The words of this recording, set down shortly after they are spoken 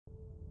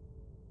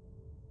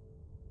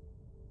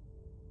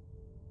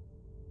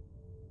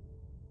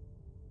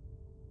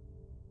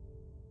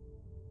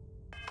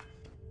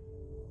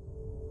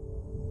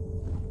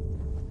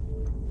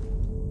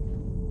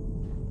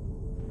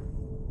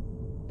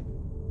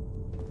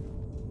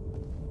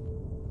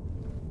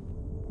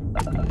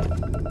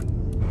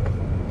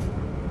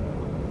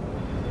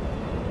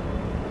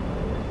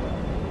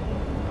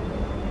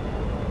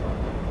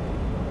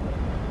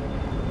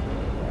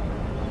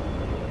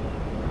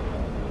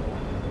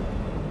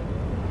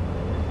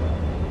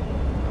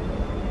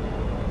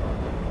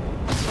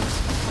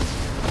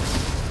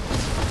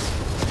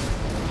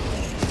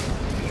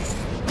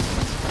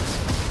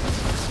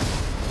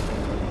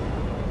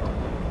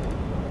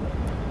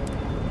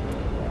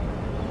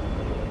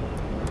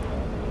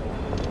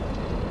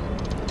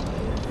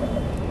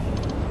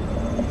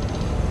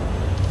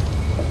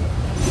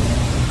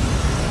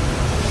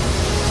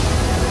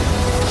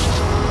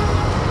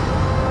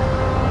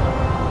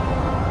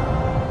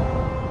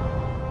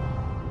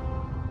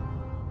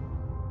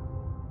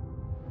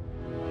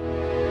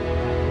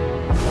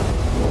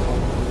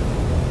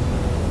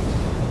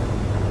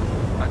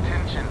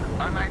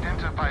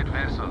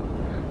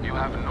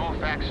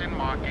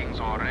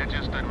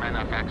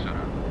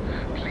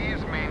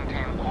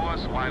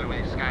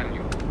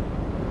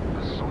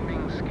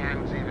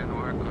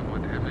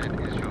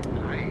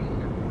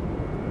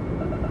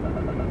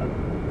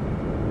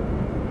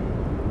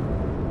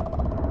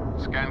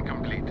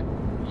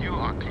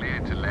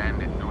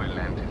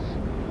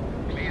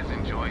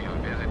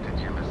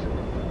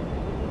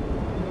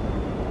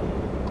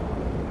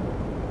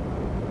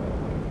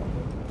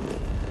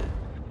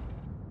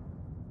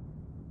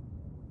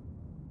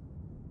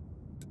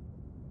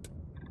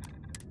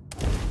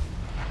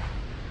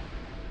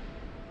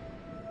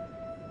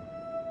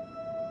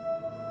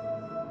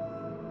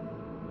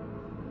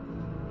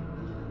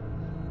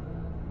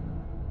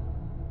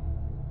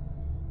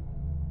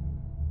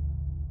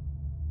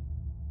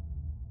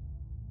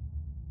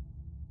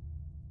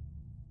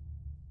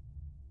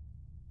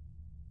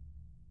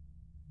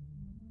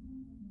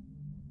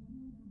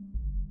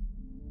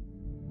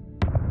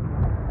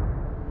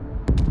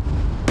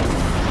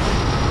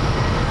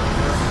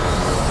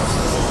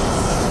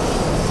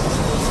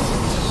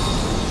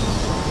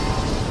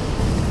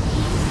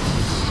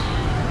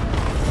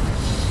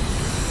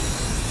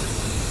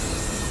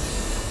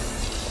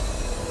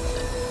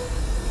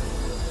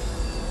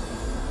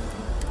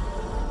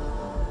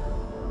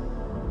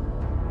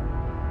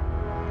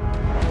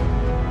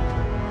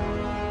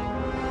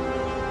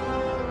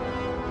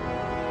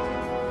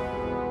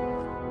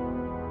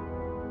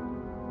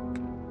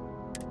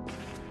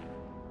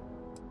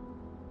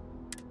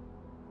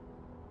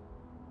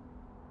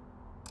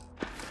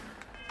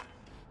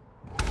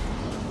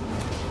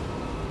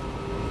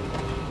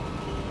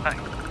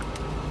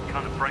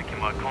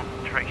My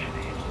concentration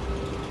here.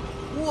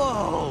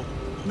 Whoa!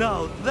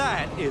 Now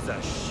that is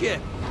a ship!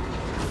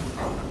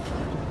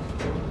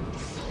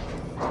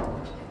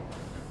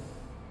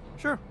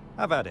 Sure,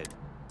 have at it.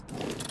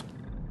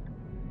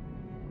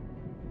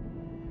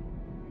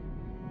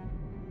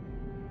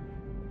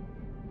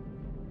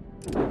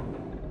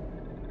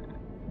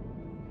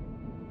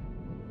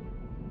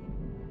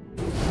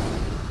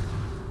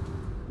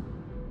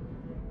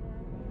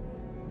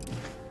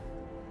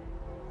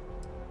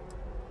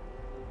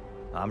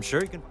 I'm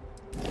sure you can.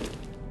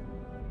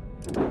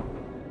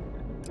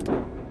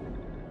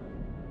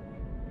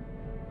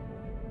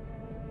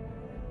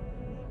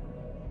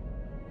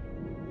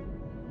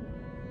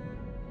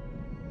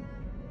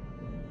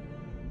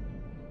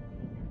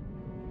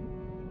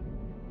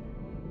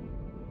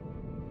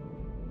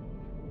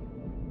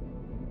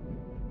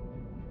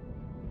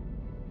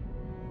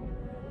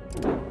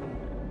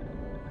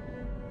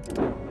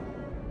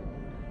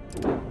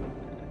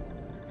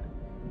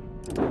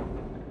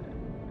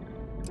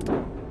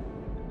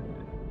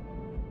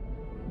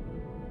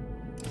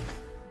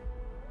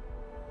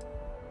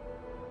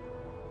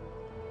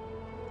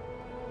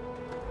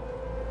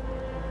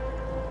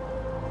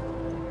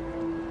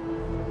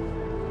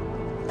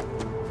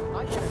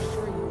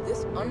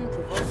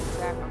 Unprovoked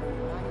attack on the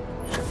United.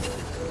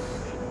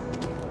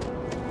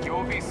 You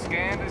will be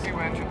scanned as you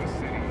enter the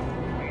city.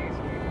 Please.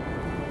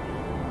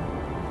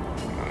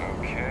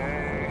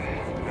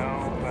 Okay. No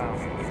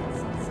bounty.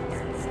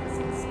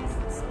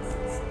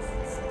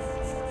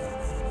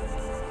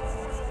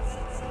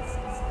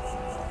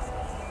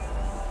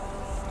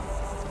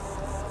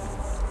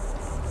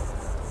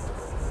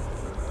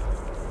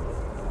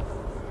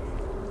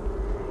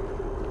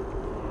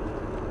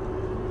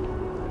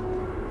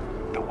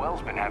 The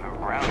well's been having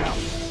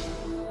brownouts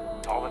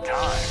all the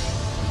time.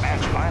 Man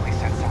finally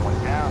sent someone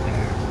down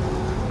there.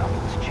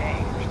 Nothing's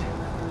changed.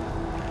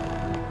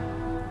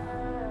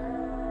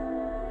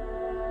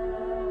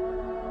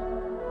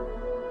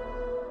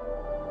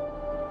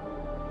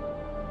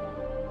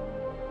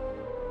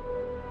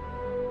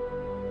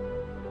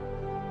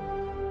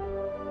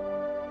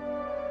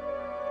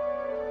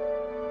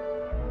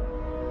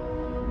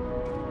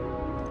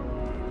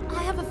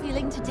 I have a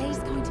feeling today's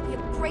going to be a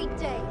great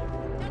day.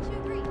 Don't you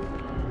agree?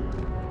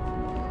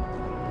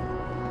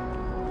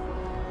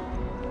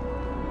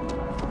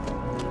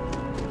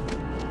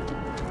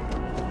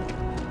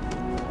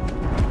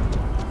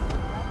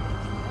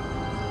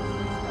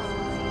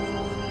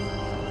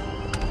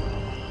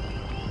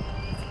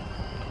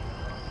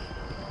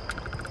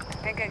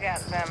 I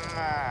got them,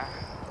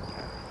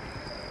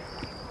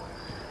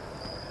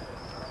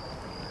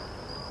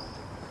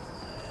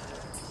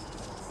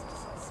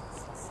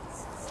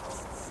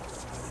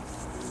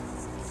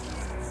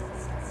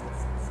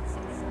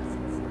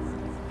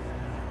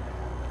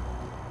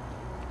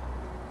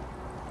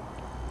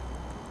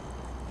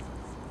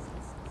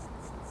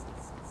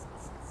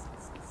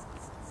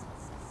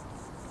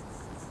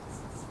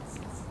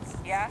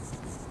 Yeah?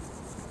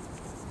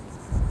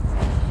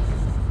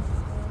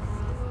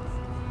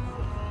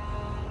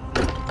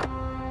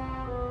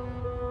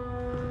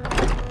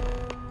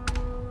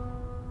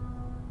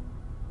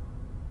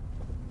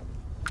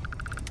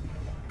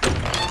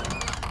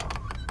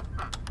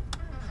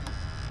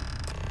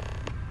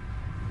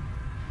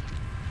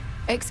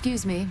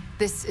 Excuse me,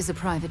 this is a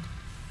private...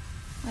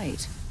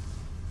 Wait.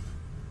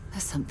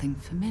 There's something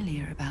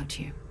familiar about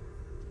you.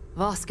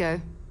 Vasco,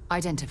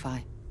 identify.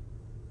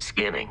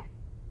 Scanning.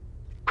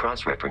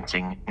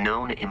 Cross-referencing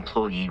known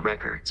employee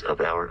records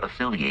of our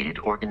affiliated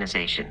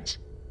organizations.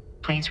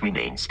 Please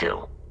remain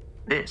still.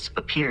 This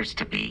appears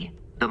to be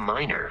the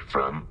miner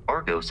from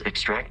Argos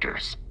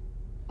Extractors.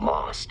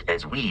 Lost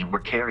as we were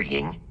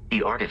carrying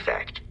the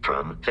artifact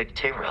from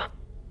Vectera.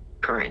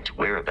 Current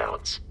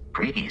whereabouts,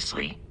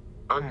 previously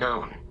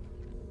unknown.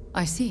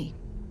 I see.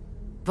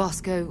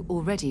 Vasco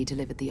already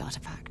delivered the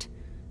artifact.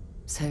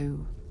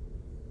 So,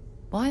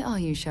 why are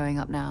you showing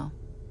up now?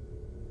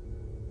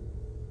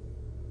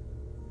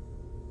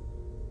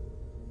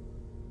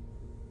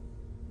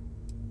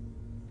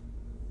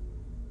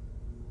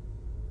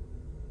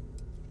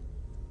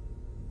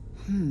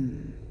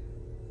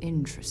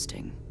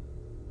 Interesting.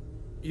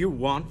 You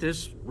want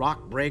this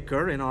rock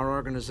breaker in our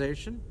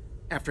organization?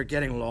 After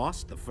getting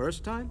lost the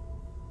first time?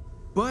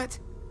 But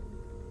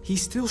he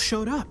still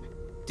showed up,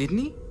 didn't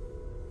he?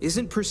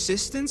 Isn't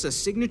persistence a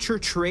signature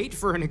trait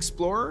for an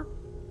explorer?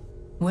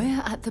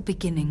 We're at the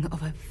beginning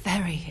of a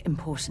very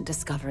important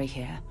discovery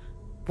here.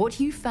 What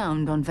you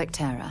found on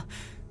Vectera,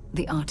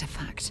 the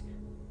artifact.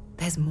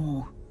 There's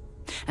more.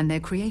 And they're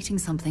creating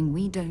something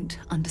we don't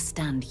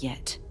understand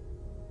yet.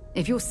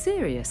 If you're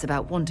serious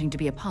about wanting to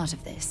be a part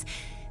of this,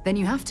 then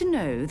you have to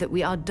know that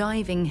we are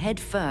diving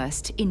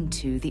headfirst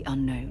into the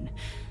unknown.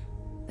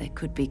 There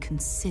could be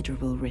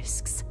considerable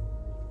risks.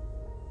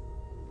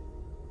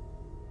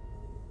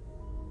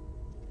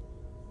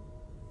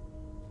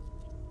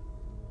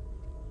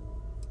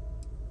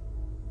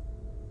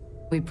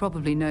 We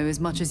probably know as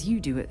much as you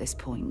do at this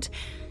point.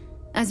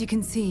 As you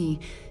can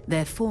see,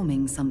 they're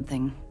forming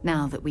something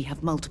now that we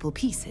have multiple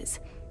pieces.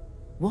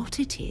 What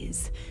it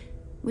is,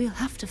 we'll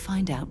have to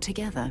find out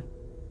together.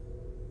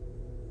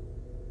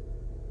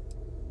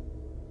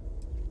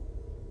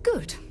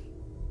 Good.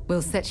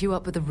 We'll set you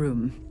up with a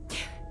room.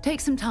 Take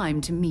some time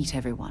to meet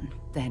everyone.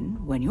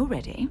 Then, when you're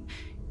ready,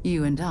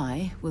 you and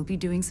I will be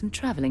doing some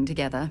traveling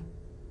together.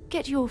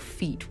 Get your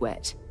feet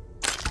wet.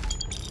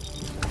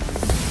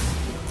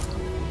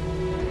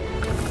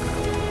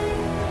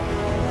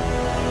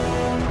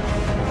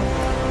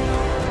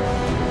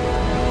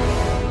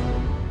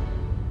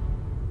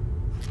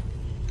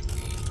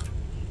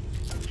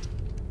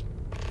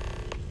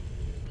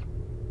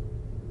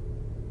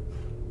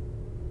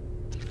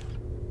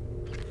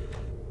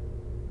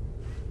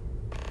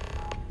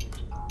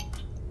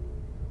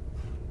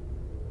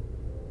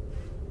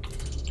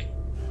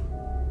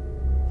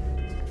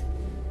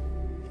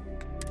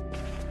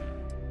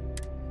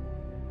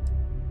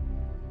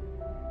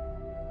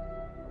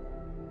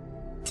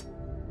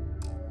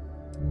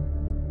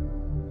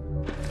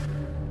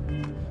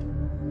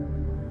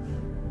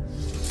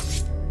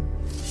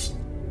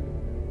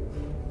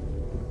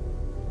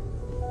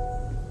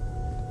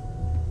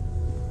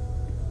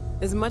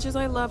 As much as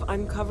I love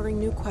uncovering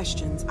new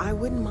questions, I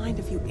wouldn't mind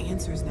a few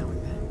answers now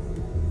and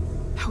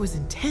then. That was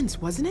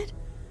intense, wasn't it?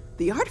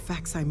 The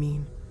artifacts, I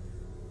mean.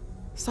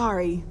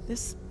 Sorry,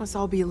 this must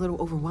all be a little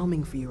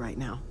overwhelming for you right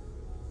now.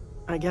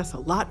 I guess a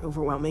lot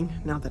overwhelming,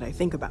 now that I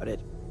think about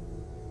it.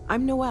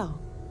 I'm Noelle.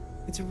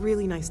 It's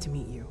really nice to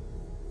meet you.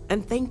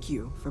 And thank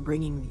you for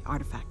bringing the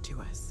artifact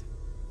to us.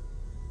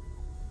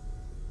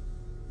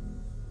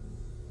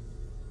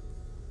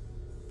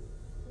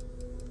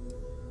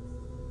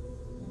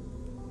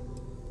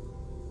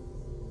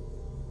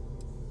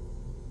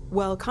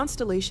 Well,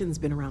 Constellation's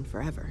been around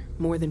forever,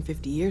 more than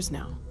 50 years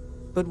now.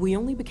 But we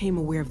only became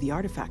aware of the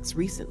artifacts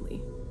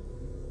recently.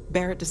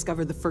 Barrett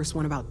discovered the first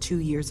one about 2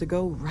 years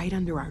ago, right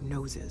under our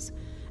noses.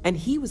 And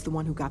he was the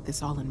one who got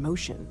this all in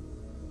motion.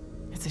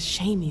 It's a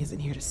shame he isn't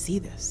here to see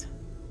this.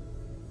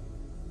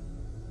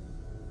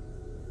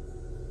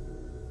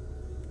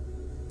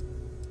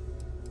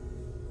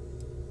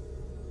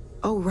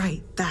 Oh,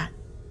 right, that.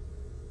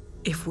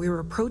 If we're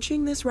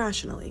approaching this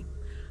rationally,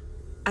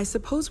 I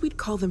suppose we'd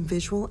call them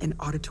visual and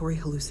auditory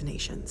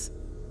hallucinations.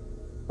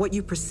 What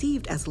you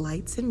perceived as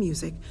lights and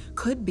music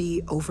could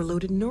be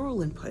overloaded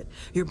neural input,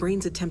 your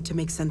brain's attempt to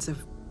make sense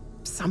of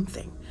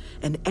something.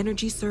 An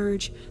energy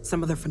surge,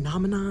 some other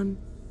phenomenon.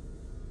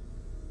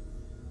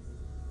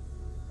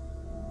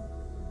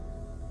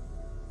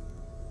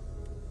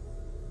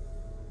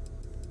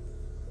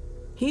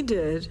 He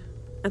did.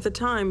 At the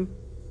time,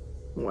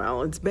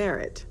 well, it's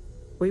Barrett.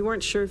 We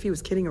weren't sure if he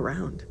was kidding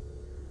around.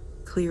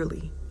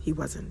 Clearly, he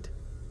wasn't.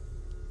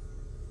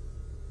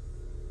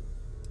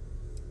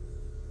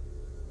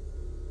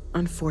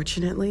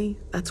 Unfortunately,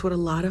 that's what a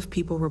lot of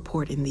people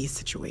report in these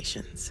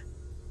situations.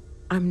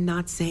 I'm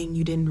not saying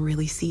you didn't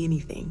really see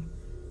anything,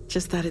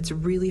 just that it's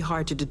really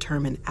hard to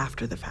determine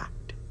after the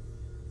fact.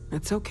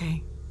 That's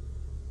okay.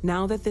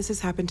 Now that this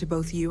has happened to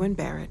both you and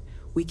Barrett,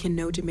 we can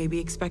know to maybe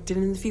expect it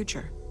in the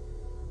future.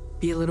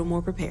 Be a little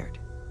more prepared.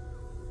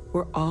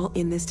 We're all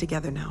in this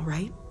together now,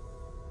 right?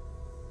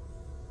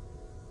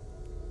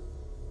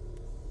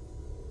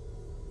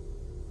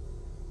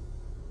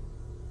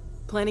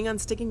 Planning on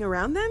sticking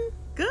around then?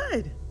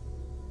 Good.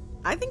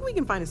 I think we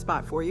can find a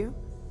spot for you.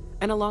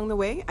 And along the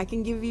way, I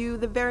can give you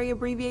the very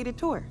abbreviated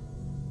tour.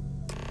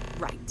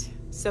 Right.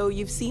 So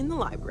you've seen the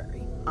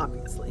library,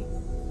 obviously.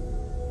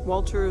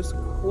 Walter's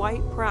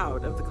quite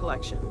proud of the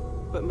collection,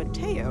 but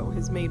Mateo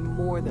has made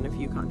more than a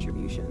few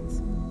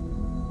contributions.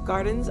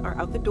 Gardens are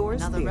out the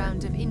doors Another there,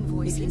 round of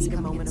invoices if you need a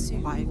coming moment in of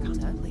soon, quiet Walter.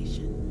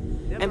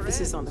 contemplation.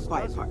 Emphasis on the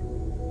quiet part.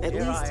 At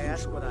Dare least I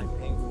ask usually. what I'm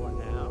paying for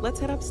now? Let's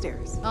head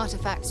upstairs.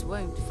 Artifacts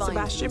won't find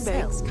Sebastian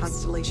themselves, Banks,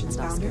 Constellation's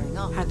and us founder, going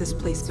after had this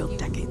them place is built you,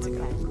 decades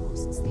ago. of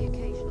course. It's the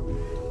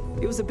occasional.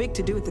 It was a big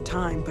to-do at the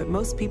time, but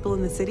most people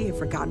in the city have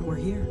forgotten we're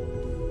here.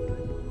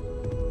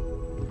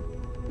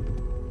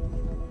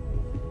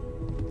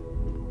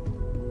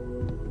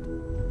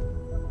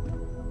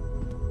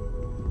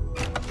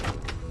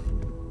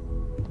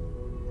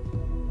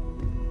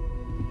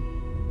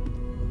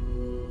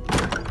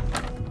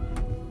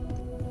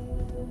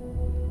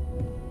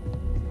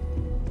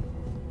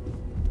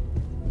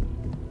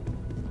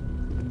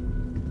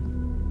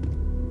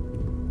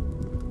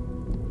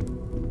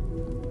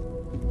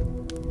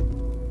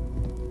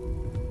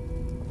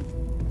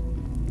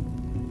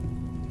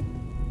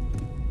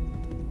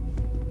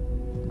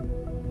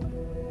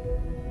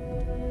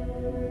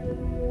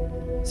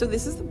 So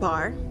this is the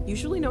bar.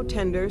 Usually no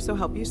tender, so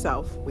help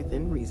yourself.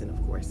 Within reason,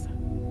 of course.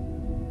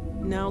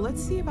 Now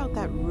let's see about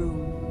that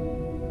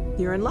room.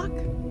 You're in luck.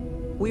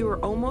 We were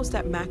almost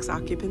at max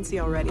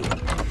occupancy already,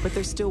 but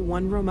there's still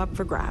one room up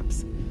for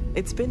grabs.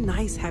 It's been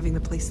nice having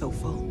the place so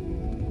full.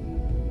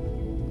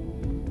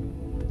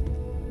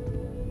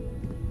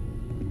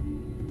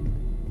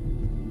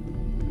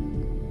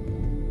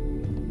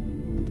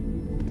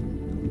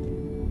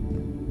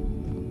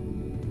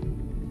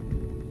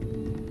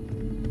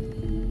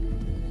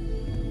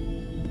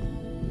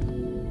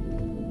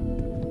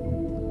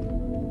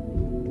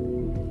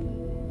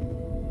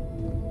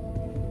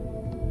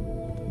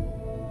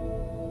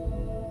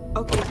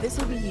 Okay,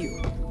 this'll be you.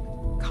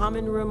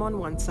 Common room on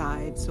one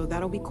side, so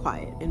that'll be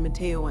quiet, and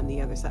Mateo on the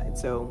other side,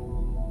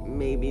 so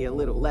maybe a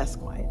little less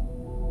quiet.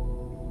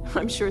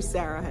 I'm sure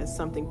Sarah has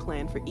something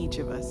planned for each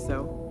of us,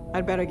 so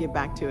I'd better get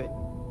back to it.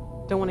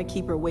 Don't want to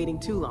keep her waiting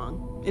too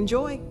long.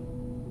 Enjoy!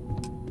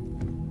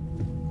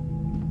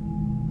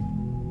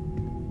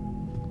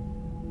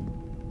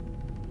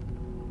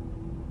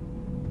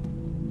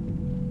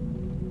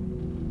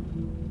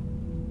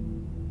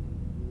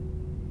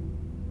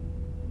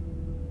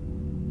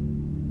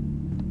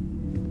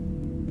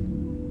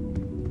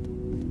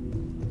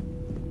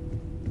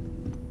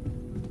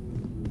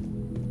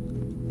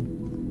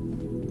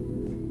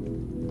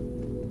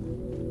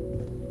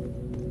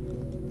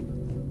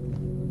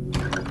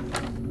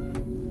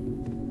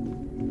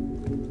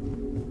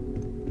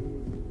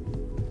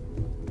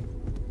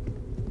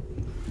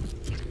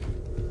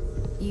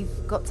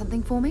 You've got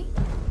something for me?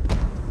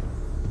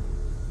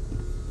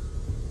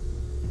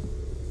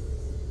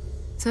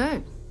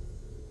 So,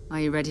 are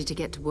you ready to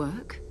get to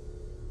work?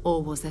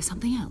 Or was there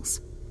something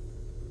else?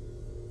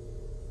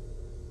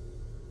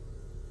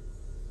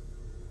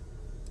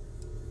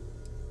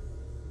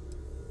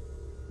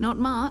 Not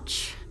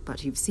much,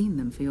 but you've seen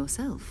them for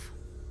yourself.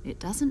 It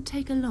doesn't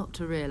take a lot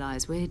to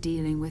realize we're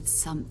dealing with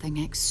something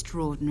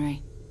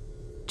extraordinary.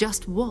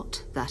 Just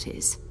what that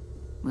is,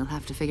 we'll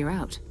have to figure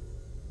out.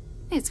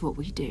 It's what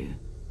we do.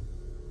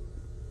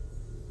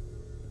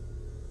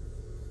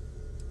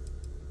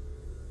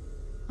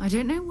 I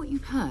don't know what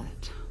you've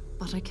heard,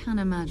 but I can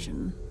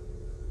imagine.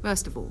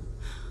 First of all,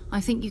 I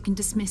think you can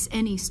dismiss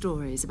any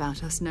stories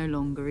about us no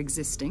longer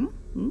existing.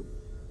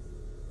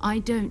 I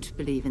don't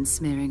believe in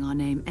smearing our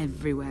name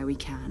everywhere we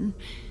can.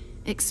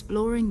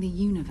 Exploring the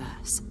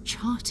universe,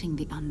 charting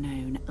the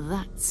unknown,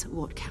 that's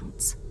what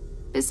counts.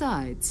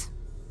 Besides,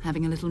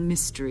 having a little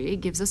mystery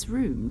gives us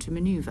room to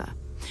maneuver.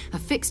 A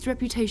fixed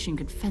reputation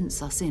could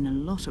fence us in a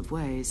lot of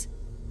ways.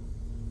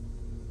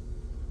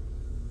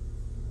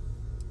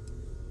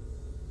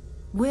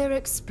 We're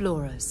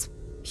explorers.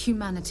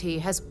 Humanity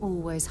has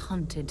always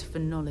hunted for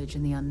knowledge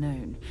in the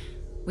unknown.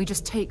 We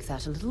just take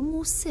that a little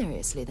more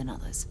seriously than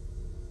others.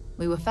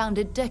 We were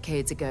founded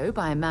decades ago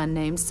by a man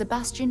named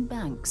Sebastian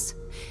Banks.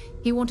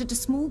 He wanted a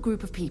small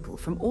group of people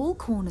from all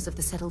corners of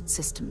the settled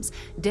systems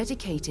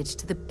dedicated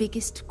to the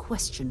biggest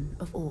question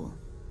of all.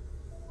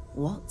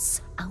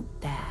 What's out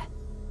there?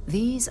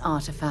 These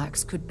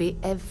artifacts could be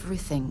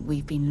everything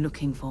we've been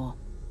looking for.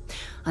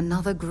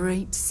 Another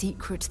great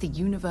secret the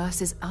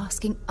universe is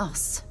asking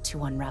us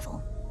to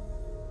unravel.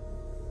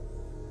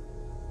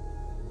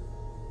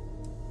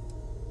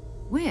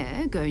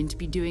 We're going to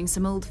be doing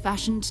some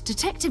old-fashioned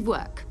detective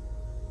work.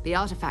 The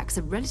artifacts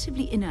are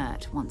relatively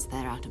inert once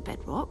they're out of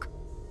bedrock.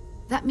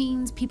 That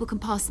means people can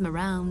pass them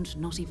around,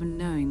 not even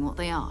knowing what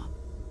they are.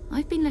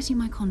 I've been letting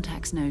my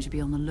contacts know to be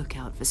on the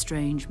lookout for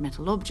strange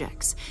metal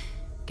objects.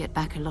 Get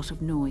back a lot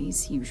of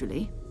noise,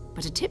 usually,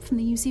 but a tip from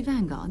the UC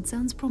Vanguard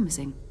sounds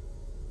promising.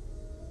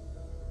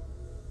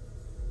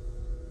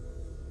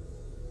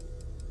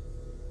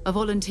 A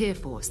volunteer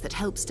force that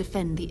helps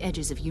defend the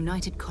edges of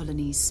United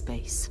Colonies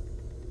space.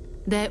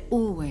 They're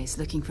always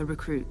looking for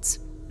recruits.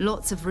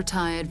 Lots of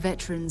retired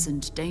veterans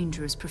and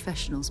dangerous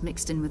professionals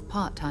mixed in with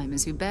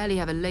part-timers who barely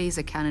have a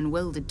laser cannon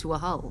welded to a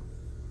hull.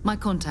 My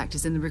contact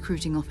is in the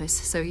recruiting office,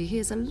 so he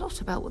hears a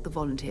lot about what the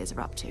volunteers are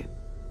up to.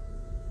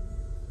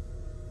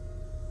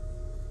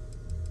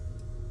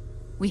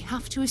 We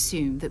have to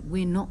assume that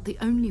we're not the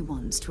only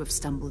ones to have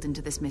stumbled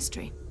into this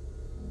mystery.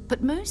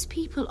 But most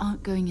people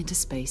aren't going into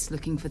space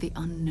looking for the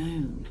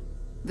unknown.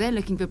 They're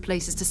looking for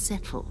places to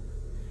settle,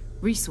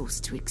 resources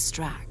to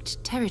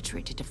extract,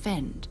 territory to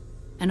defend.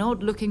 An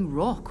odd-looking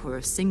rock or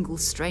a single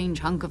strange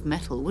hunk of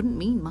metal wouldn't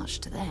mean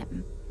much to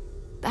them.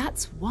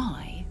 That's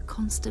why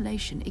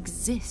Constellation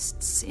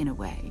exists, in a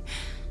way,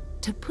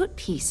 to put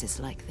pieces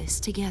like this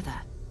together.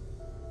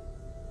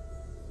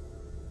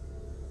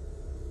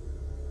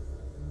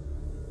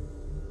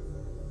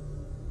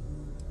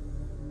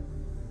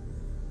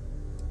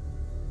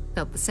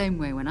 Felt the same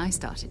way when I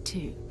started,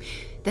 too.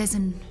 There's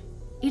an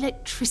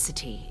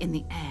electricity in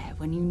the air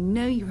when you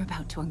know you're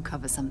about to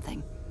uncover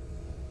something.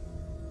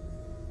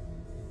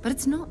 But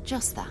it's not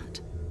just that.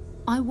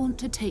 I want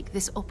to take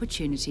this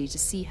opportunity to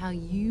see how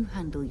you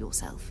handle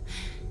yourself,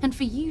 and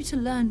for you to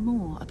learn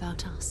more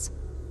about us.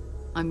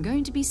 I'm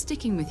going to be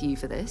sticking with you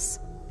for this.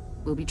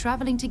 We'll be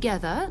traveling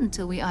together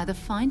until we either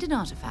find an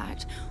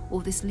artifact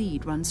or this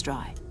lead runs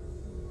dry.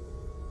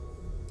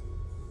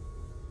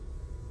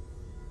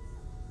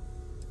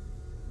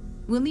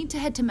 We'll need to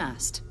head to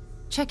Mast.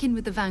 Check in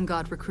with the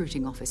Vanguard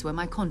recruiting office where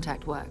my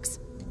contact works.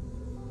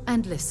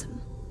 And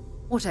listen,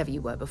 whatever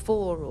you were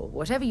before or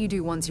whatever you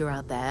do once you're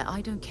out there,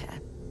 I don't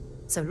care.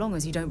 So long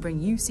as you don't bring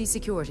UC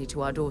security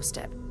to our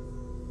doorstep.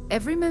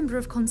 Every member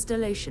of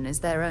Constellation is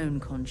their own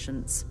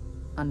conscience.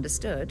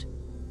 Understood?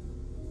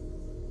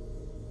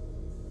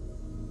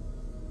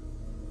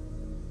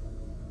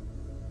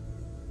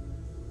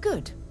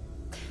 Good.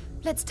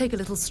 Let's take a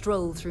little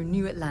stroll through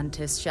New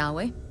Atlantis, shall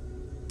we?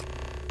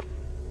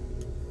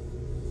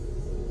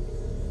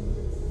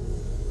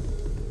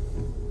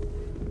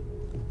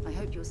 I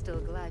hope you're still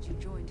glad you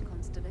joined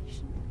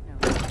Constellation. No.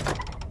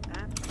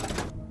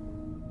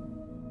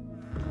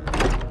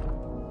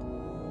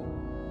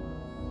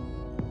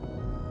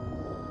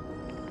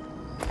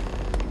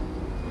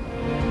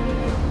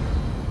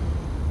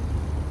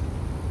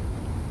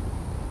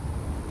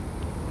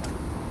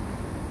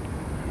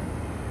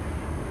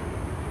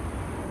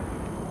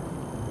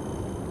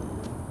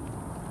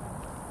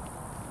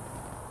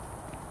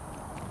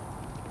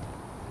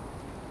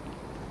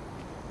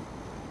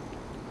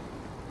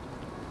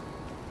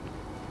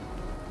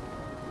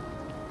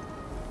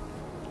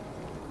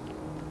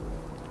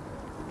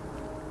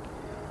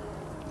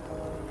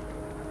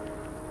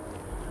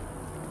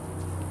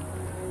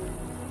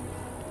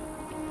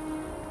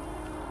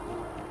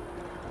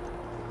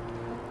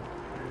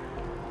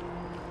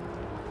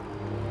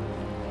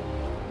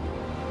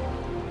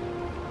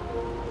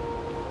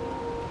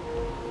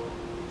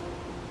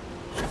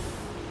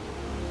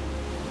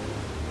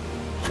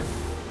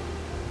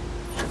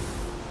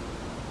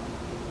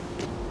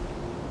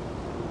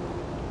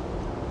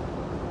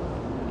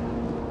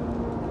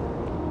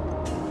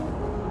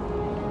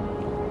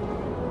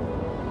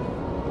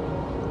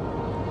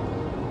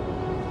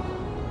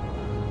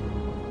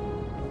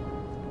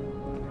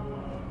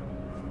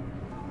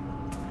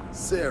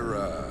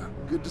 Sarah,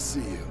 good to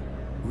see you.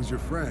 Who's your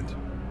friend?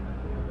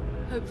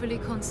 Hopefully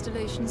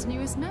Constellation's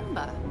newest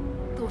member.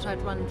 Thought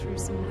I'd run through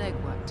some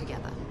legwork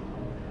together.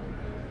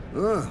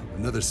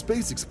 Another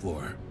space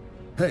explorer.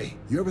 Hey,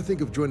 you ever think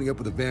of joining up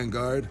with the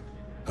Vanguard?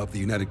 Help the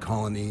United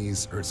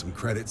Colonies, earn some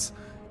credits,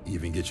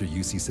 even get your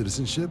UC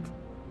citizenship?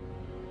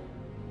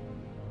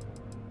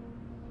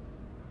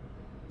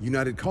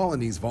 United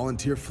Colonies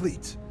volunteer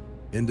fleet.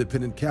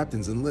 Independent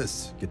captains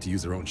enlist, get to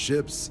use their own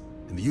ships,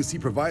 and the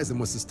UC provides them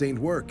with sustained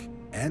work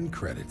and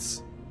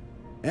credits.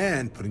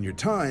 And put in your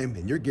time,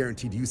 and you're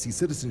guaranteed UC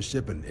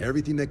citizenship and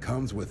everything that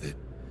comes with it.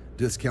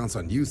 Discounts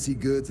on UC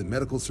goods and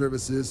medical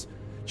services,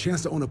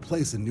 chance to own a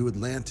place in New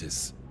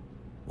Atlantis.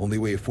 Only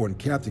way a foreign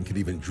captain could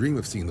even dream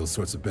of seeing those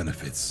sorts of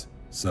benefits.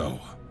 So,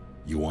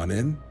 you want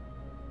in?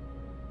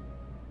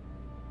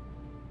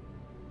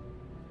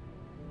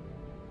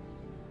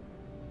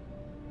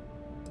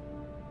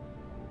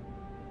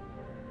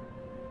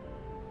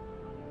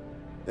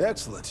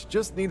 Excellent.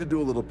 Just need to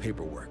do a little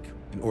paperwork.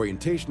 An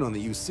orientation on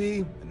the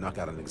UC, and knock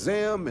out an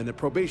exam, and a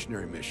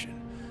probationary mission.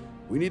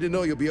 We need to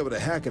know you'll be able to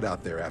hack it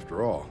out there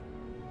after all.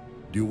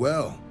 Do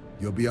well.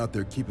 You'll be out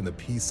there keeping the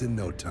peace in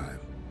no time.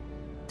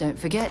 Don't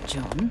forget,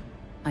 John.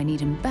 I need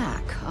him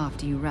back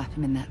after you wrap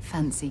him in that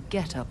fancy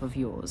get-up of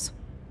yours.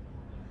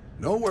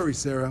 No worries,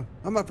 Sarah.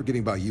 I'm not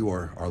forgetting about you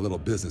or our little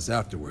business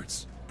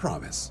afterwards.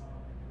 Promise.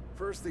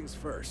 First things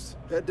first,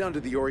 head down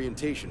to the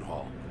orientation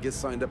hall and get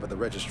signed up at the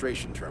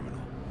registration terminal.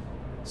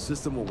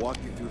 System will walk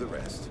you through the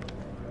rest.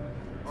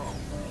 Oh,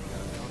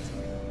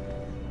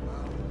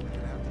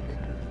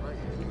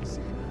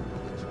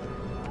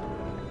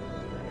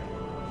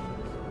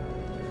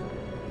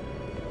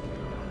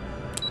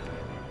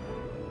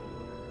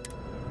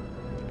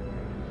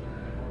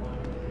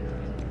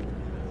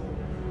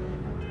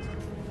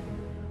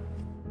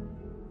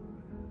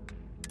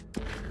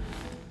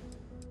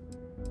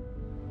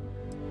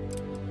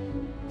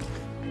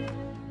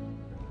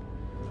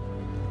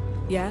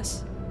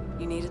 Yes?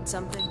 You needed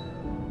something?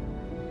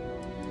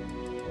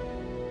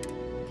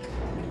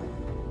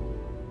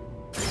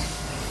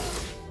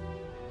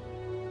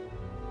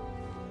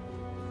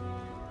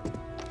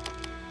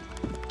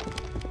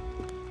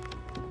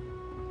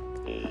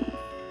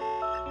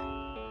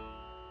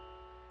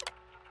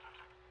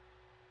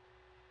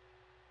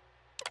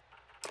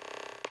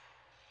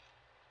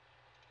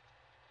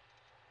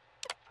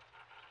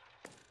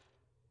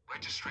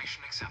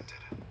 Registration accepted.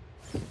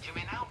 You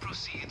may now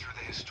proceed through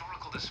the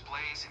historical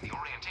displays in the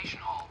orientation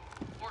hall,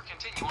 or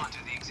continue on to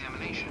the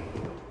examination.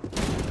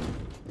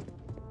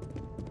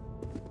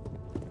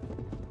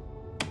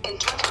 In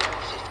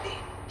 2150,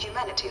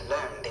 humanity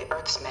learned the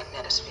Earth's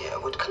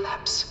magnetosphere would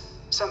collapse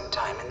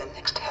sometime in the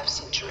next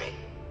half-century,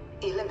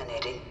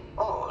 eliminating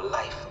all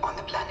life on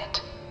the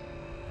planet.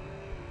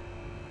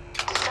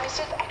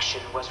 Decisive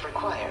action was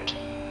required,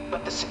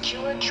 but the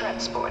secure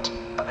transport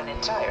of an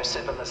entire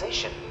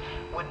civilization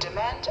would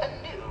demand a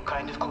new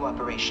kind of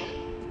cooperation,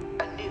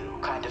 a new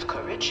kind of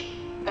courage,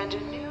 and a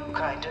new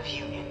kind of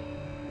union.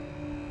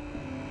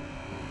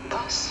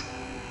 Thus,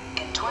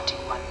 in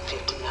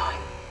 2159,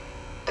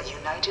 the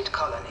United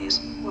Colonies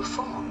were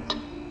formed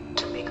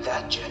to make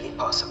that journey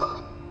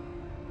possible.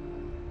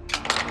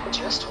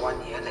 Just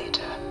 1 year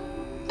later,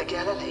 the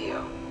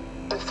Galileo,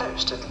 the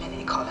first of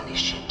many colony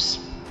ships,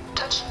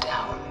 touched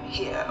down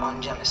here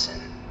on Jemison,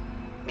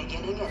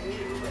 beginning a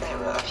new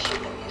era of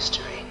human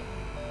history,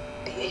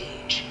 the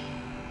age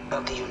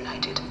of the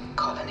United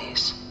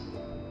Colonies.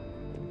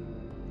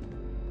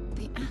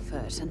 The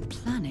effort and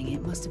planning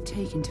it must have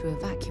taken to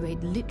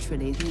evacuate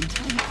literally the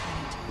entire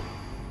planet.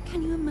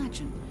 Can you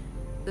imagine?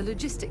 The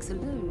logistics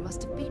alone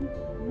must have been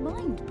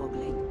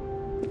mind-boggling.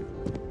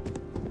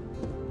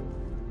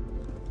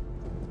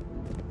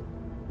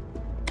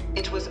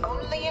 It was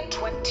only in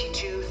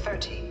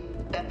 2230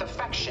 that the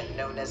faction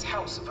known as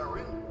House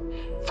Varun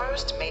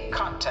first made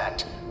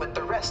contact with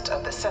the rest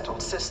of the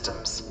settled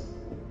systems.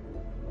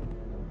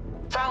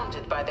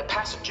 Founded by the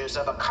passengers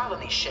of a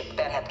colony ship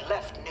that had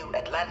left New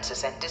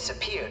Atlantis and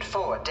disappeared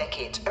 4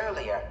 decades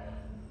earlier,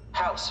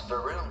 House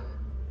Varun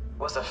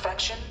was a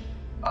faction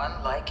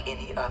unlike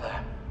any other.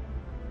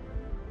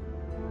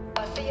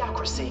 A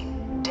theocracy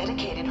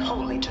dedicated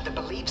wholly to the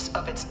beliefs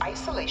of its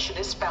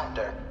isolationist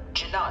founder,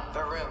 Janan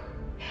Varun.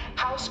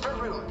 House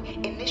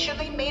Varun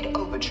initially made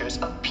overtures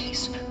of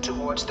peace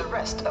towards the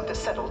rest of the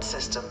settled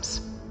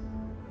systems.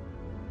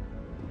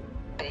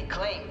 They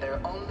claimed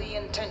their only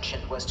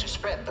intention was to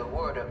spread the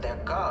word of their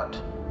god,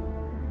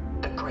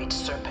 the Great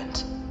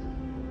Serpent.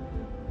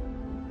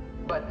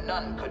 But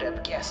none could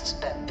have guessed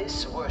that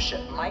this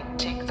worship might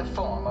take the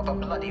form of a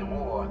bloody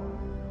war,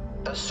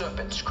 the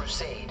Serpent's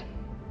Crusade.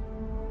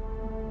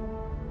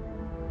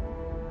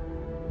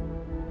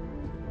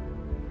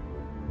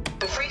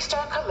 The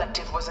Freestar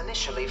Collective was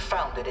initially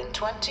founded in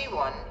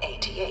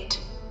 2188,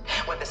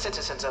 when the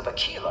citizens of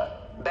Aquila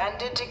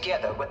banded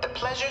together with the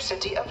pleasure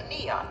city of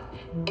Neon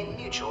in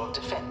mutual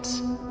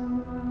defense.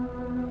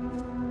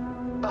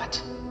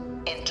 But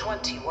in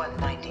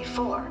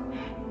 2194,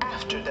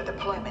 after the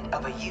deployment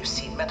of a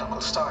UC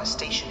Medical Star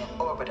station in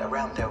orbit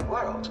around their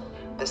world,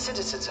 the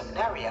citizens of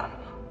Narion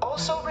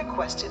also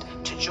requested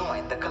to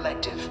join the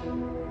Collective.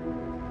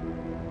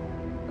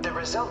 The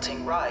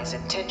resulting rise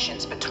in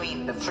tensions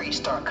between the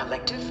Freestar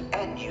Collective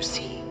and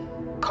UC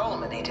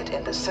culminated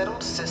in the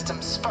settled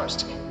system's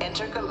first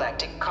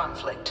intergalactic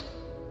conflict,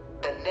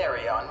 the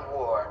Narion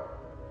War.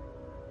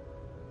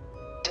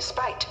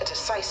 Despite a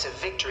decisive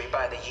victory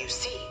by the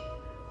UC,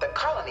 the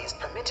colonies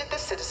permitted the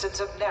citizens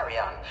of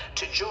Narion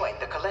to join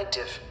the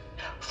Collective,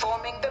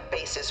 forming the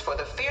basis for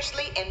the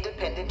fiercely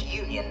independent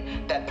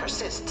union that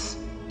persists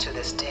to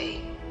this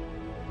day.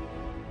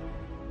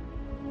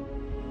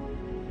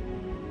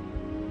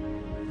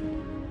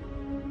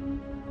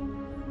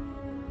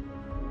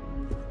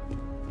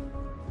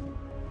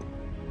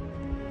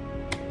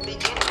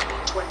 Beginning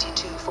in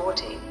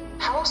 2240,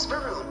 House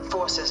Varun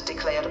forces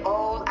declared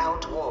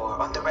all-out war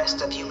on the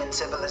rest of human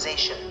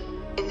civilization,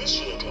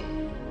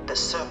 initiating the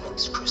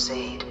Serpent's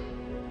Crusade.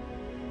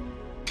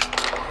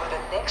 Over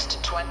the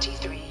next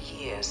 23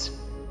 years,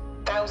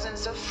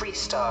 thousands of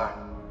Freestar,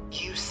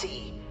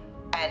 UC,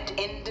 and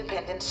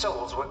independent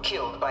souls were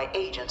killed by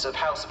agents of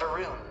House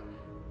Varun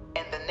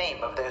in the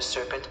name of their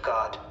serpent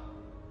god.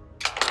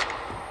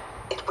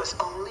 it was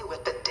only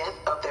with the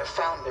death of their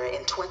founder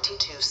in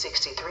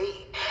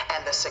 2263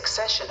 and the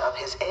succession of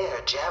his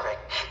heir, Jarek,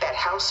 that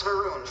House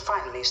Varun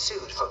finally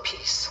sued for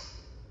peace.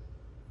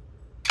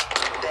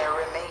 There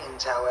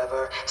remains,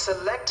 however,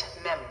 select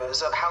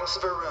members of House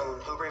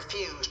Varun who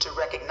refuse to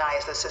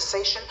recognize the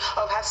cessation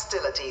of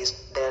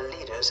hostilities their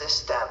leaders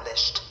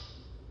established.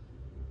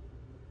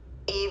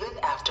 Even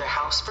after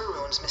House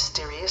Varun's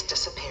mysterious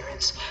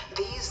disappearance,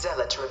 these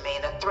zealots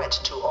remain a threat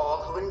to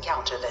all who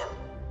encounter them.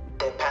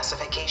 Their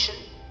pacification,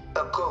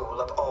 a goal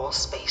of all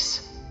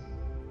space.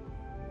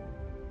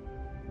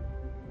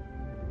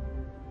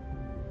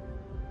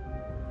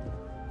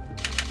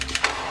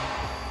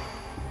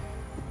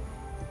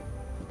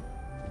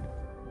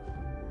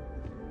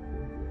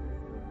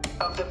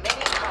 Of the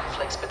many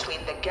conflicts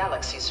between the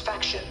galaxy's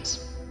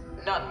factions,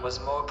 none was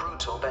more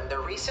brutal than the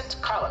recent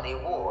colony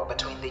war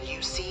between the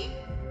UC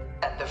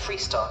and the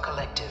Freestar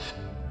Collective.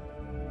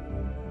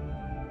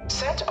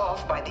 Set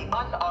off by the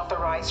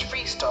unauthorized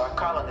Freestar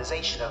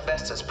colonization of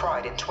Vesta's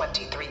Pride in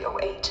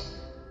 2308,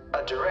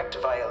 a direct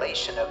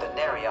violation of the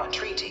Nerion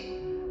Treaty,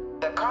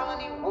 the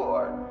colony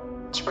war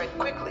spread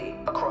quickly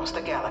across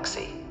the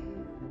galaxy.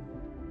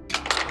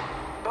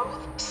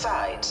 Both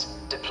sides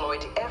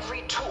deployed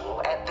every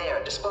tool at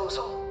their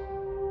disposal.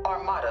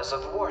 Armadas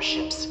of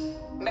warships,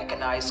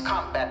 mechanized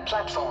combat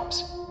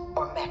platforms,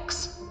 or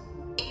mechs.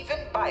 Even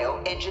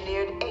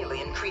bioengineered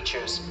alien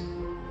creatures.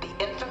 The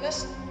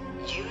infamous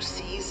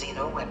UC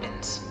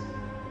xenoweapons.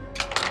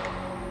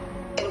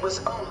 It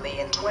was only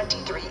in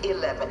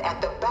 2311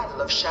 at the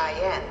Battle of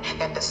Cheyenne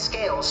that the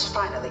scales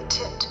finally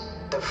tipped.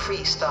 The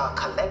Freestar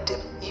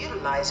Collective,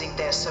 utilizing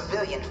their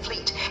civilian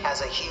fleet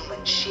as a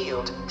human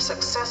shield,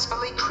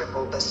 successfully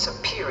crippled the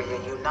superior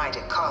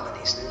United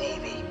Colonies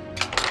Navy.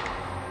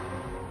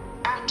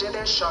 After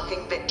their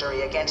shocking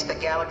victory against the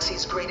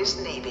galaxy's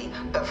greatest navy,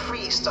 the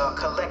Freestar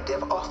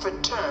Collective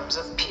offered terms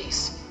of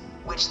peace,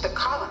 which the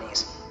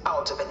colonies,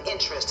 out of an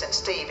interest in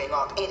staving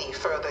off any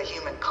further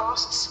human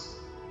costs,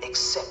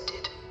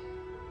 accepted.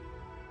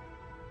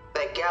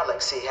 The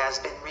galaxy has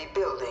been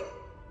rebuilding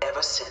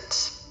ever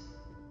since.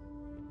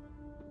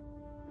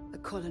 The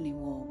Colony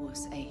War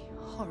was a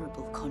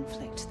horrible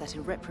conflict that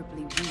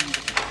irreparably wounded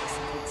the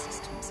civil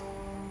systems.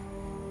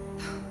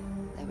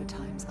 There were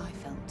times I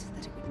felt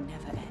that it would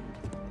never end.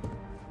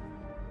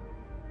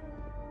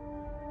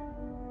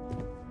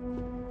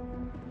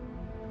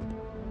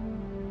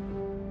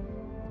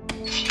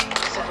 Few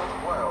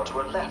settled worlds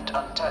were left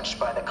untouched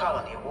by the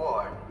Colony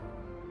War.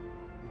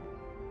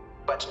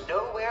 But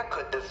nowhere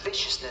could the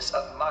viciousness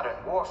of modern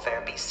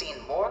warfare be seen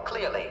more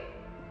clearly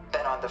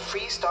than on the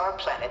Freestar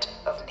planet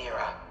of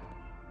Nera.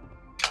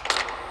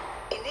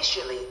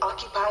 Initially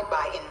occupied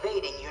by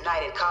invading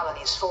United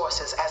Colonies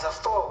forces as a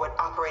forward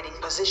operating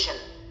position,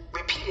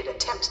 repeated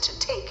attempts to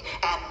take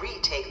and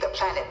retake the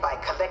planet by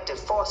collective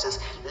forces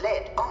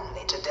led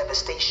only to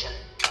devastation.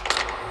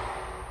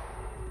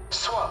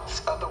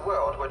 Swaths of the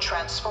world were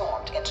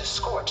transformed into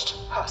scorched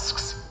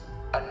husks,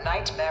 a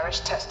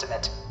nightmarish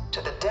testament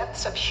to the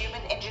depths of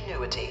human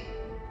ingenuity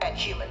and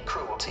human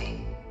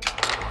cruelty.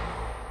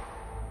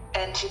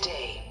 And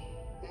today,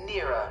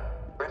 Nera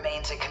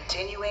remains a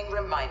continuing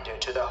reminder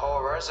to the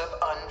horrors of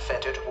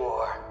unfettered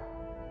war.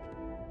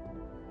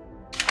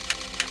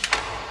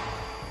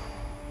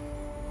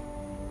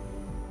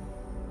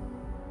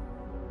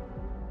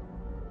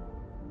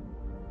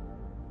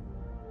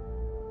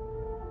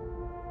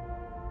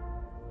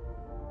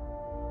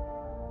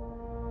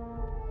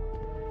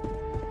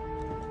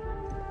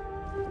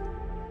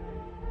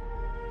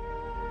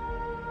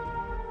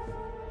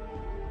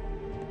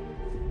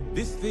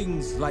 This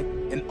thing's like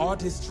an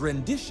artist's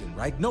rendition,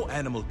 right? No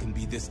animal can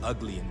be this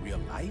ugly in real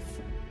life.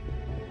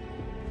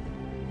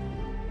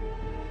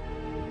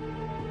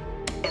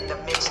 In the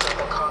midst of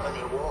the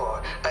Colony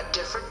War, a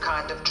different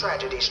kind of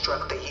tragedy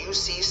struck the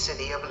UC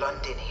city of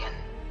Londinian.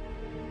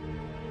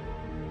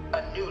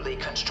 A newly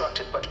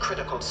constructed but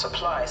critical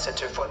supply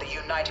center for the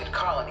United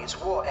Colonies'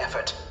 war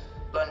effort,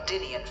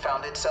 Londinian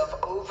found itself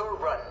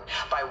overrun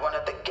by one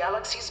of the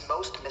galaxy's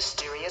most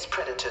mysterious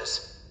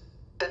predators,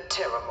 the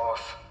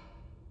Terramorph.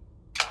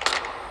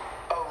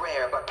 A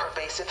rare but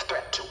pervasive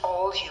threat to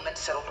all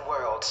human-settled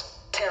worlds,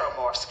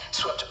 Terramorphs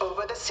swept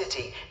over the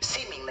city,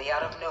 seemingly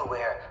out of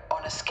nowhere,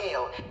 on a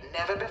scale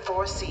never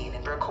before seen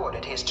in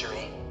recorded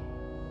history.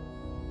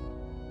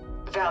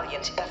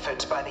 Valiant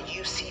efforts by the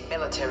UC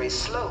military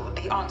slowed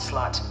the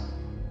onslaught,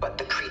 but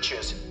the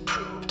creatures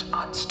proved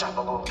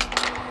unstoppable.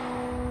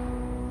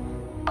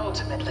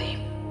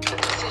 Ultimately, the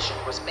decision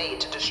was made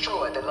to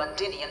destroy the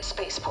Londinian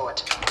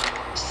spaceport,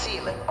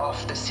 sealing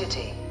off the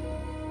city,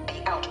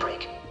 the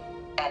outbreak,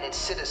 and its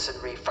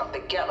citizenry from the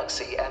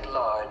galaxy at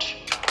large.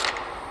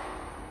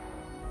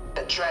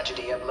 The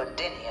tragedy of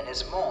Londinian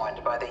is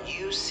mourned by the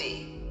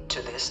UC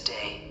to this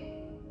day.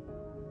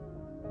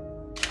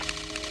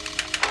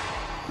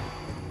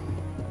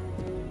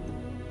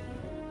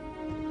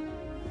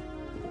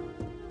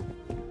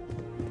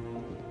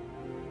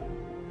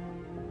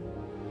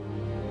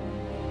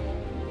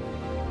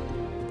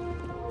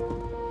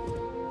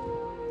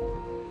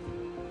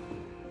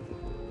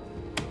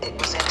 It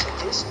was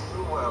into this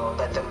new world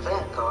that the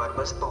Vanguard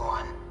was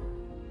born.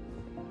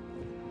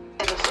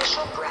 An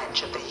official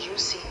branch of the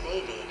UC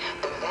Navy,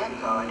 the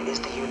Vanguard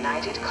is the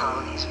United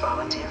Colonies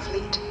Volunteer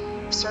Fleet,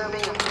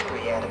 serving a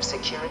myriad of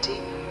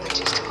security,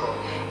 logistical,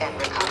 and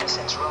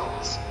reconnaissance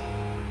roles.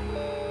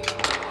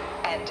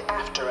 And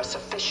after a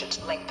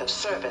sufficient length of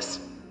service,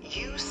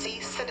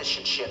 UC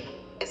citizenship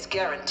is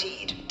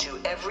guaranteed to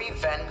every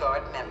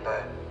Vanguard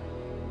member.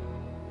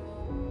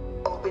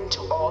 Open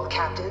to all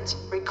captains,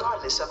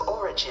 regardless of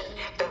origin,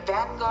 the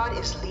Vanguard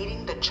is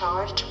leading the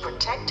charge to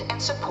protect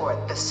and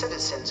support the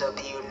citizens of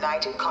the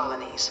United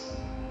Colonies,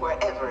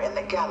 wherever in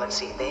the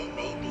galaxy they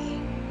may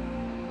be.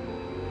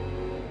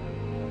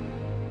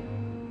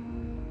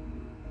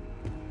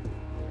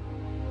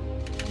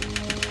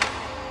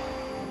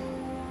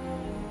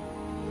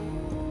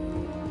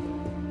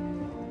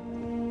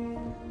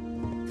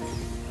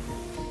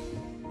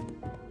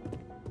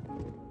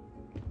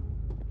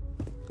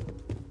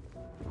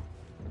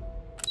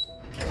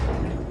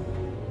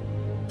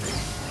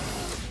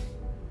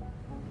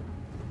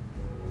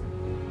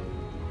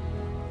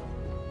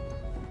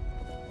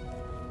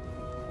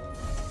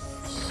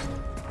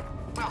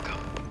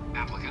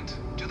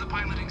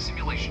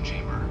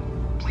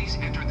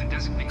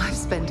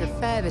 Spent a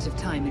fair bit of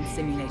time in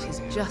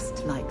simulators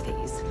just like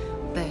these.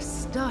 They're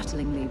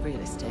startlingly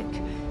realistic.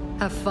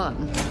 Have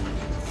fun.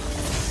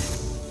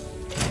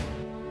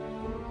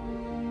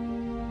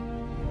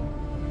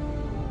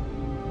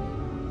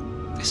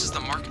 This is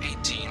the Mark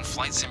 18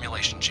 Flight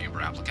Simulation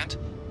Chamber, applicant.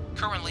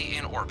 Currently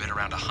in orbit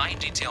around a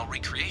high-detail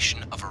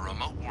recreation of a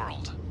remote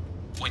world.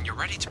 When you're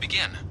ready to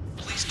begin,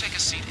 please take a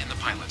seat in the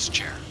pilot's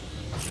chair.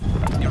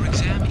 Your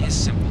exam is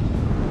simple.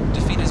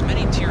 Defeat as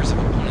many tiers of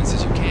opponents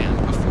as you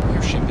can before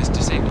your ship is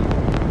disabled.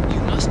 You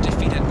must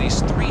defeat at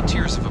least 3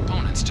 tiers of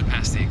opponents to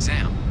pass the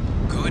exam.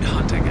 Good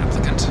hunting,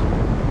 applicant.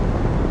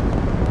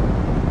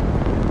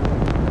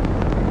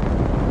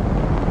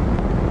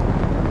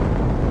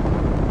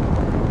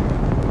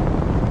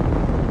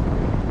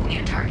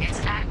 New targets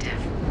active.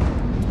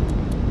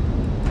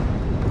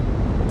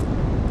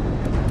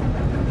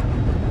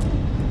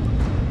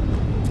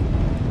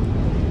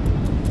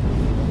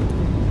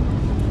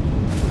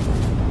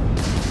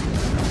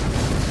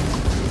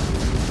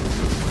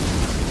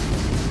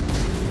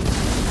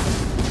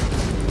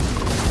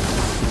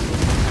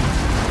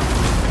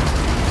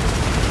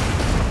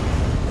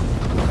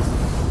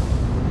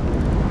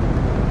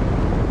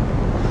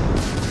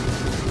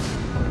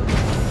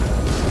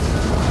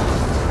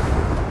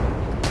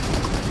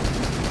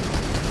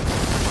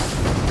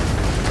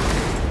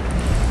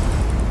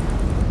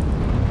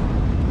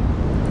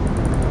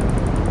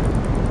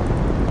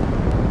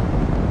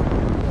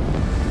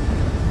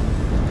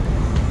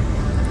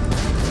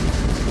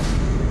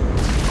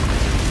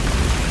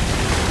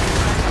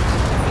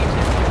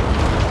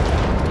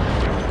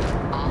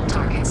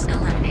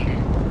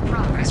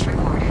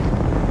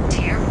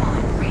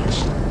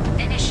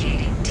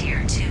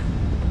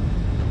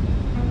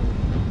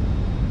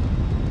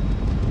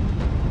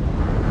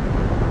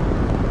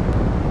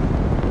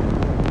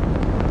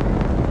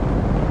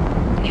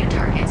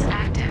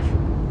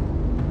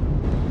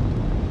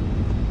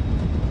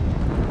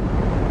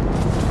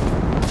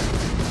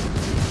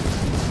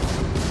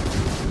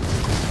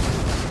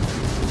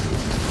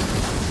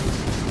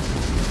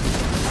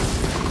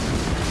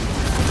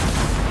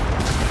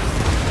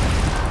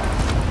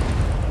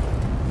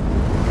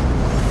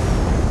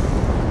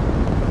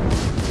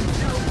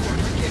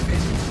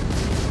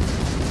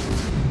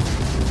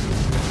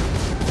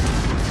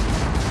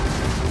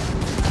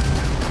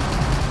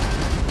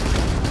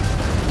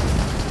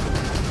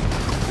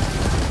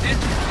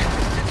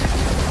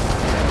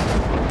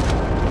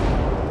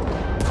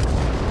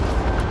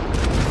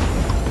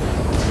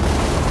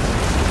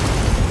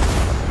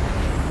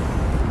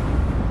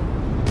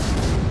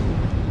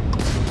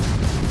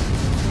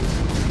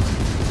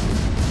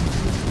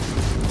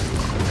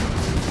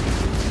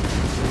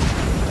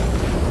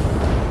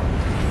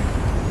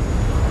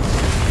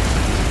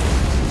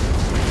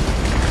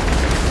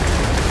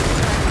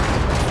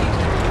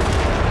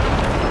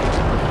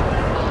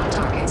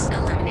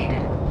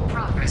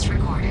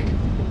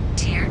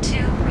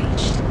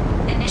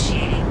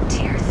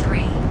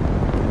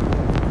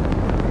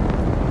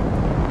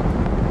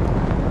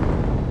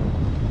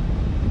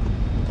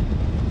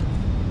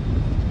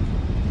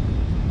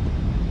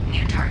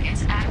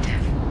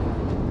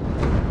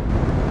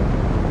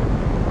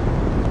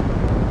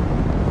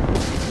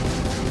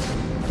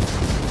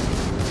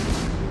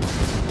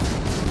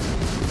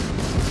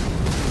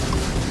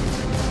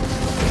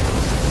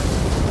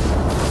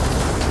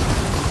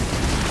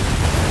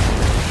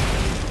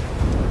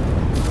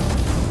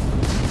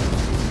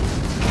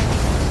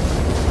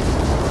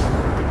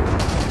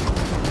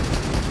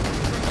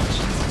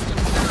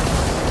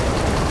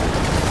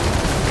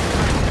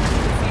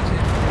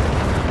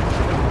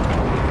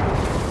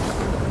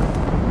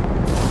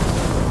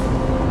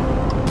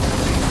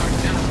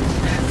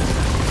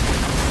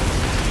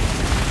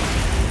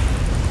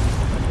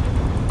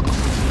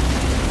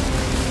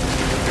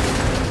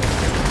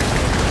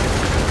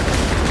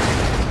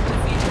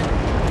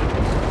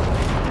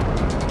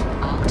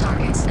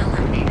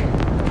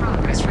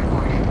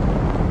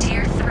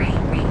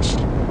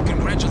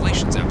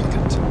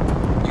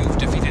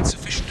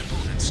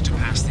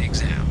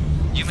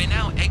 may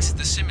now exit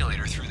the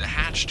simulator through the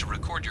hatch to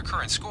record your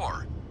current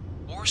score,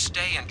 or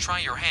stay and try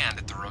your hand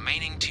at the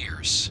remaining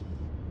tiers.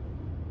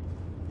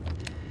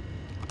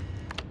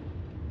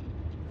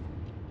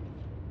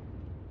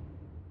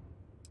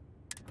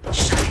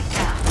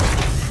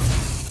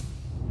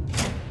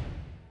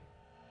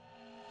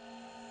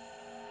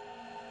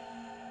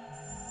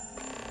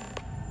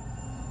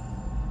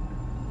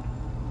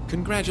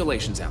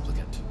 Congratulations,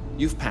 applicant.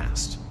 You've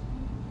passed.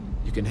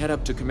 You can head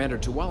up to Commander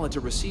Tuala to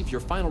receive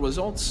your final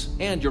results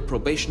and your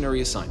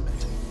probationary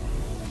assignment.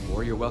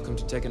 Or you're welcome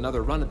to take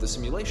another run at the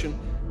simulation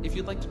if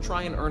you'd like to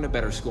try and earn a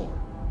better score.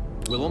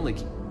 We'll only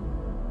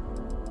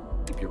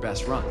keep your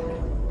best run.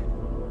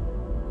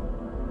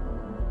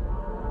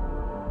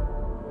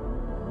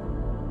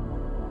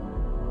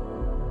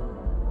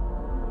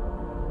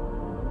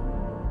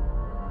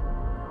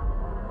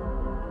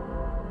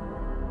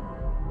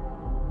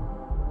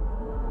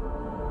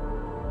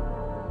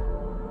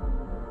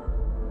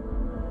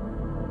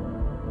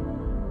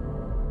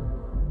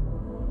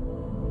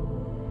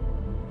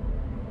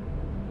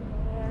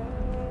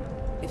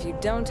 If you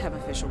don't have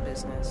official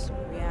business,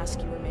 we ask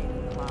you remain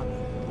in the lobby.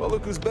 Well,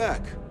 look who's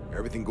back.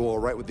 Everything go all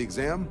right with the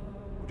exam?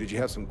 Or did you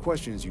have some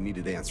questions you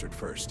needed answered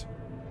first?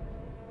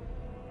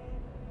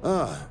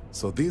 Ah,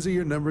 so these are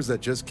your numbers that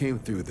just came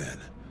through then.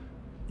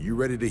 You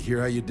ready to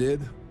hear how you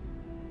did?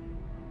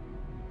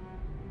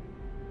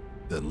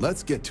 Then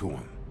let's get to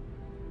them.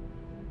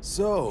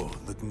 So,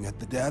 looking at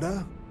the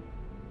data,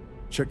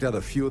 checked out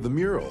a few of the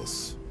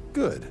murals.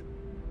 Good.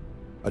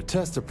 A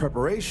test of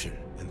preparation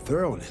and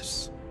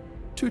thoroughness.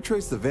 Two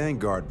traits the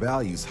Vanguard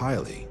values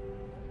highly.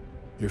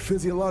 Your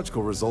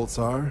physiological results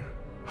are...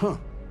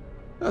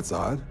 that's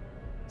odd.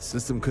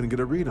 System couldn't get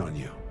a read on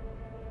you.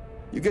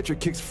 You get your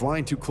kicks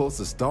flying too close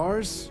to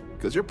stars?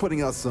 Because you're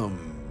putting out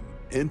some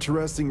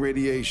interesting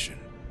radiation.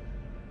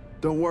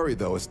 Don't worry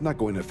though, it's not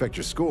going to affect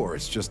your score,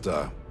 it's just,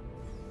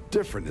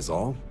 different is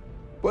all.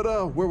 But,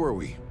 where were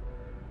we?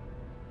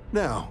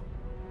 Now,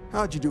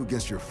 how'd you do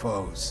against your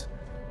foes?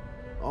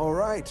 All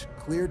right,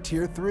 clear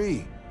tier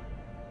 3.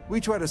 We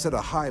try to set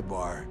a high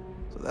bar,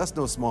 so that's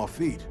no small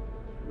feat.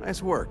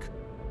 Nice work.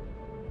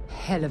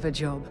 Hell of a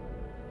job.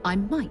 I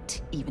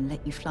might even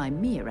let you fly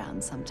me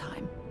around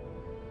sometime.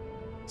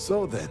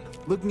 So then,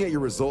 looking at your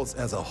results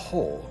as a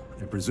whole,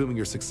 and presuming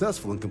you're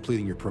successful in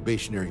completing your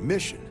probationary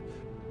mission,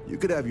 you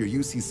could have your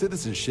UC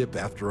citizenship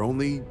after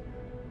only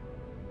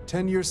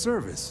 10 years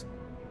service.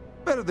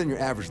 Better than your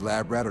average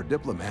lab rat or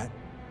diplomat,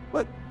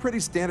 but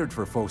pretty standard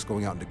for folks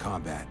going out into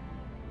combat.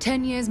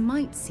 10 years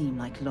might seem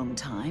like a long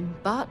time,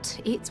 but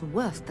it's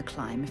worth the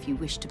climb if you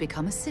wish to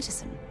become a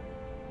citizen.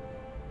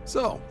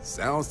 So,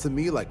 sounds to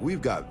me like we've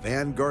got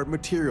Vanguard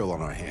material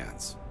on our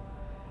hands.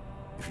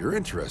 If you're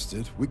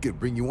interested, we could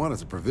bring you on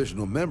as a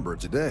provisional member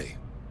today.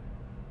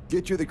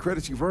 Get you the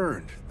credits you've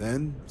earned,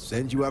 then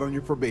send you out on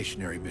your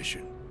probationary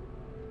mission.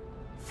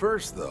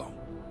 First though,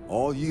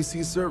 all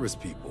UC service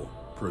people,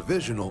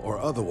 provisional or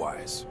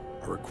otherwise,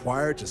 are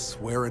required to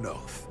swear an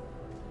oath.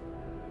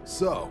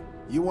 So,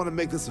 you want to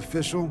make this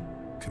official?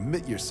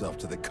 Commit yourself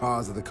to the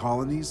cause of the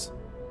colonies?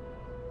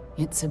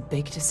 It's a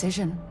big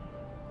decision.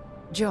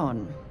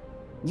 John,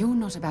 you're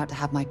not about to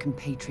have my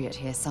compatriot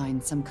here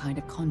sign some kind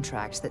of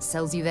contract that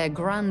sells you their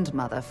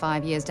grandmother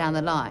 5 years down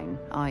the line,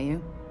 are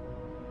you?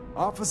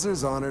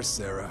 Officer's honor,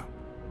 Sarah.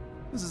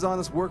 This is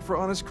honest work for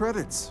honest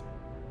credits.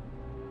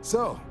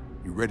 So,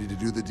 you ready to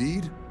do the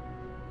deed?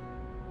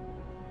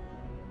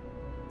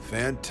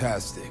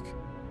 Fantastic.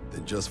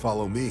 Then just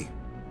follow me.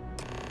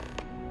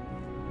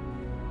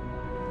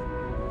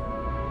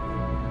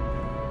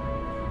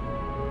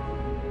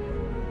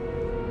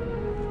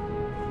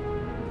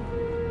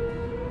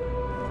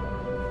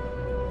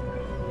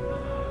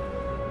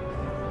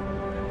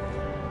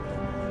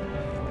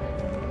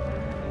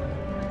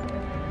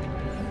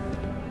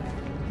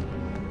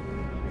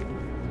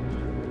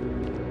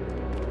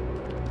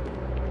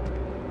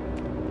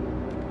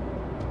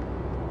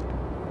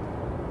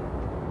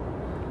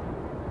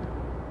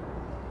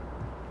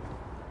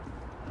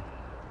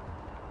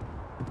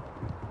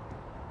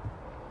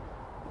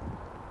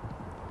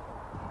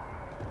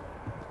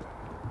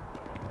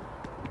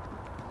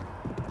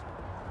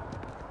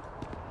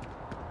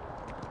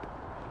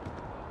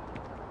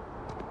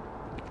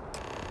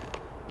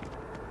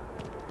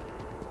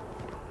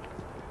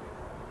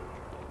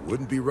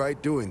 Wouldn't be right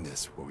doing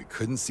this where we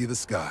couldn't see the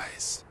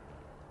skies.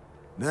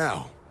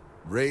 Now,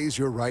 raise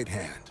your right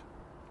hand.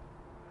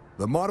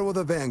 The motto of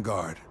the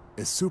Vanguard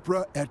is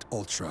Supra et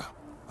Ultra,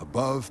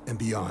 above and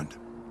beyond.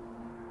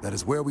 That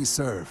is where we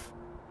serve,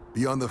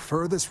 beyond the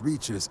furthest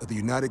reaches of the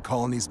United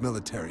Colonies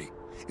military,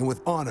 and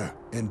with honor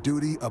and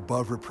duty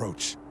above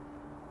reproach.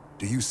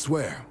 Do you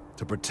swear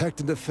to protect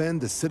and defend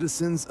the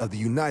citizens of the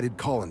United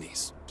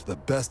Colonies to the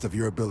best of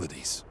your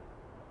abilities?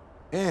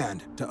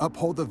 And to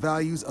uphold the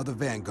values of the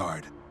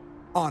Vanguard,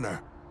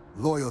 honor,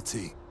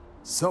 loyalty,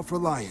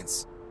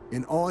 self-reliance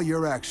in all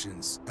your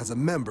actions as a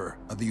member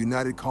of the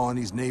United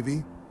Colonies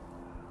Navy?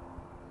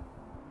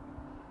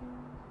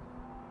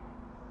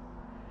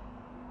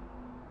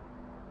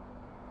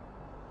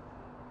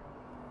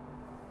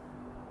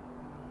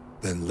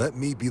 Then let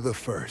me be the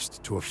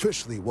first to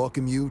officially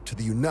welcome you to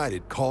the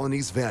United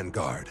Colonies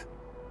Vanguard.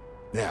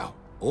 Now,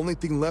 only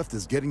thing left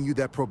is getting you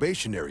that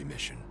probationary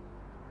mission.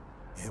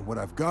 And what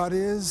I've got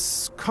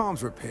is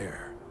comms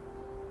repair.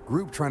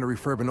 Group trying to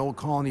refurb an old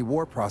colony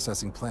war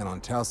processing plant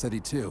on Tau Ceti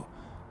 2.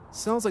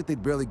 Sounds like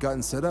they'd barely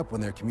gotten set up when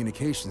their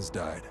communications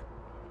died.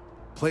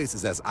 Place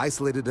is as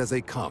isolated as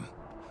they come,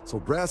 so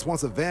Brass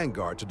wants a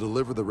Vanguard to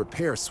deliver the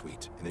repair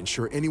suite and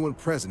ensure anyone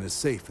present is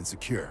safe and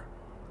secure.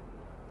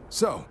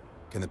 So,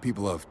 can the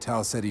people of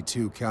Tau Ceti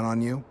 2 count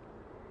on you?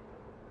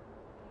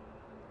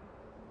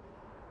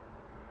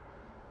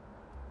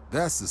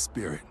 That's the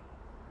spirit.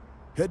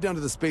 Head down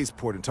to the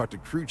spaceport and talk to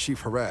Crew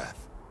Chief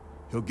Harath.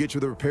 He'll get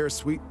you the repair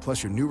suite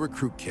plus your new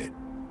recruit kit.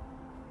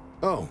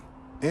 Oh,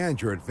 and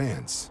your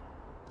advance.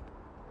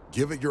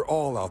 Give it your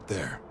all out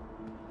there.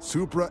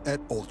 Supra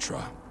et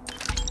Ultra.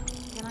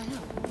 Can I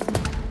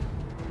help?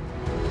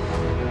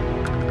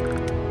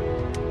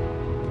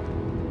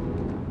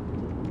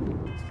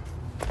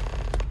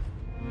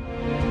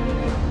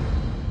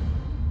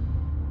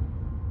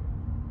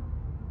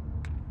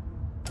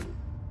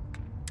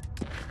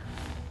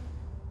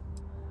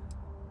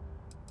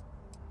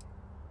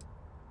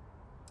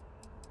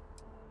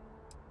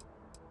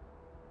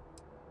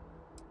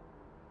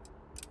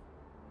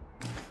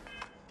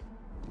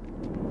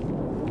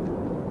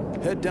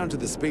 Head down to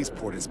the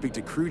spaceport and speak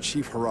to Crew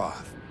Chief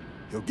Harath.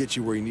 He'll get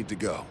you where you need to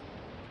go.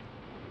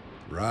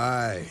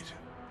 Right.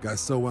 Got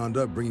so wound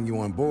up bringing you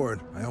on board,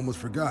 I almost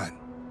forgot.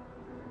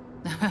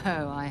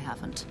 Oh, I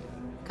haven't.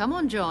 Come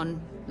on, John.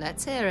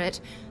 Let's hear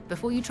it,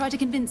 before you try to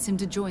convince him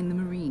to join the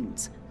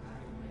Marines.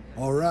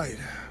 All right.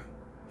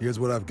 Here's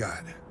what I've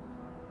got.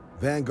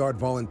 Vanguard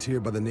volunteer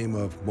by the name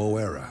of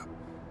Moera.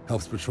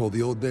 Helps patrol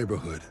the Old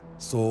Neighbourhood.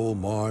 Sol,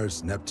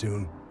 Mars,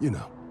 Neptune, you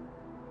know.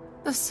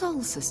 The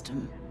Sol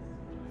system.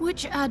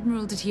 Which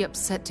admiral did he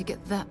upset to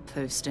get that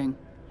posting?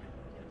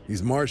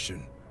 He's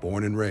Martian,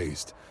 born and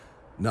raised.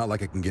 Not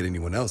like I can get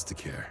anyone else to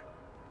care.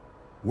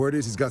 Word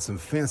is he's got some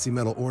fancy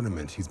metal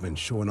ornament he's been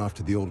showing off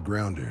to the old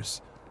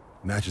grounders.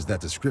 Matches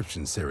that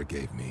description Sarah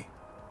gave me.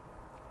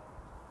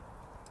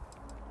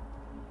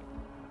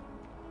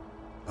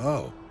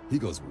 Oh, he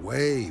goes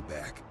way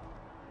back.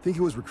 Think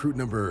he was recruit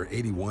number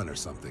 81 or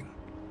something.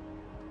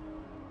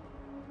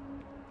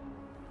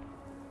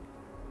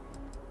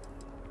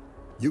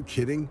 You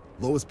kidding?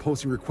 Lowest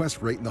posting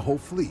request rate in the whole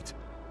fleet.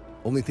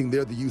 Only thing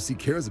there the UC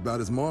cares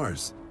about is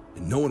Mars.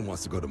 And no one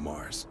wants to go to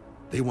Mars.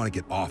 They want to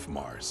get off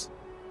Mars.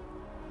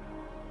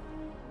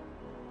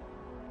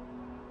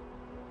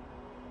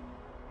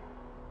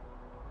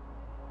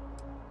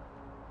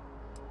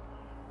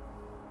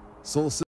 Soul